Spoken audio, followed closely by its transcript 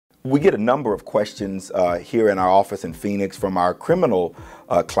We get a number of questions here in our office in Phoenix from our criminal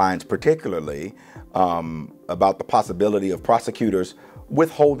clients particularly about the possibility of prosecutors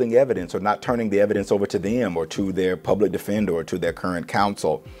withholding evidence or not turning the evidence over to them or to their public defender or to their current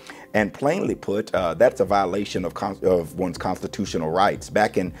counsel. And plainly put, that's a violation of one's constitutional rights.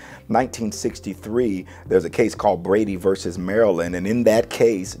 Back in 1963, there's a case called Brady versus Maryland. And in that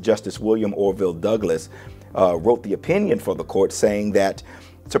case, Justice William Orville Douglas wrote the opinion for the court saying that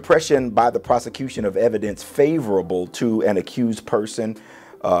suppression by the prosecution of evidence favorable to an accused person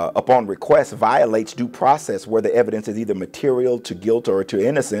upon request violates due process where the evidence is either material to guilt or to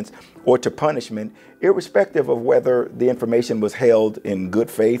innocence or to punishment, irrespective of whether the information was held in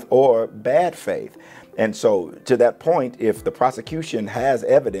good faith or bad faith. And so to that point, if the prosecution has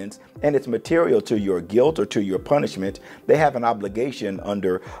evidence and it's material to your guilt or to your punishment, they have an obligation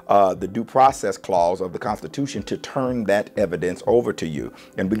under the due process clause of the Constitution to turn that evidence over to you.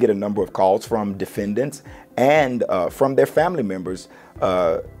 And we get a number of calls from defendants and from their family members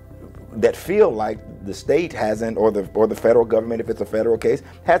that feel like the state hasn't, or the federal government, if it's a federal case,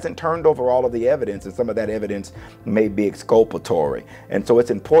 hasn't turned over all of the evidence, and some of that evidence may be exculpatory. And so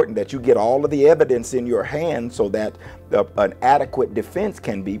it's important that you get all of the evidence in your hand so that an adequate defense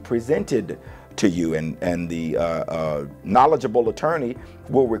can be presented to you, and the knowledgeable attorney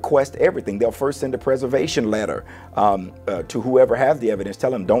will request everything. They'll first send a preservation letter to whoever has the evidence.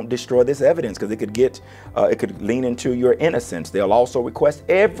 Tell them, don't destroy this evidence because it could lean into your innocence. They'll also request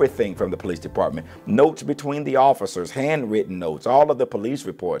everything from the police department: notes between the officers, handwritten notes, all of the police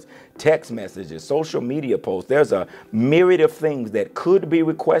reports, text messages, social media posts. There's a myriad of things that could be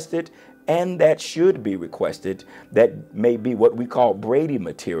requested and that should be requested that may be what we call Brady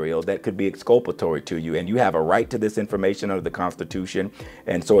material that could be exculpatory to you. And you have a right to this information under the Constitution.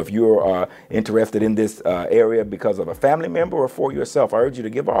 And so if you're interested in this area because of a family member or for yourself, I urge you to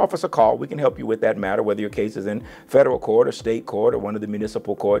give our office a call. We can help you with that matter, whether your case is in federal court or state court or one of the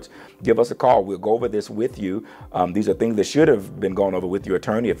municipal courts. Give us a call. We'll go over this with you. These are things that should have been gone over with your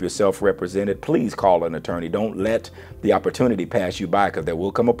attorney. If you're self-represented, please call an attorney. Don't let the opportunity pass you by, because there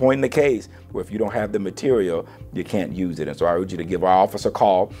will come a point in the case where if you don't have the material, you can't use it. And so I urge you to give our office a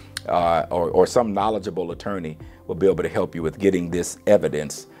call, or some knowledgeable attorney will be able to help you with getting this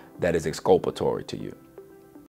evidence that is exculpatory to you.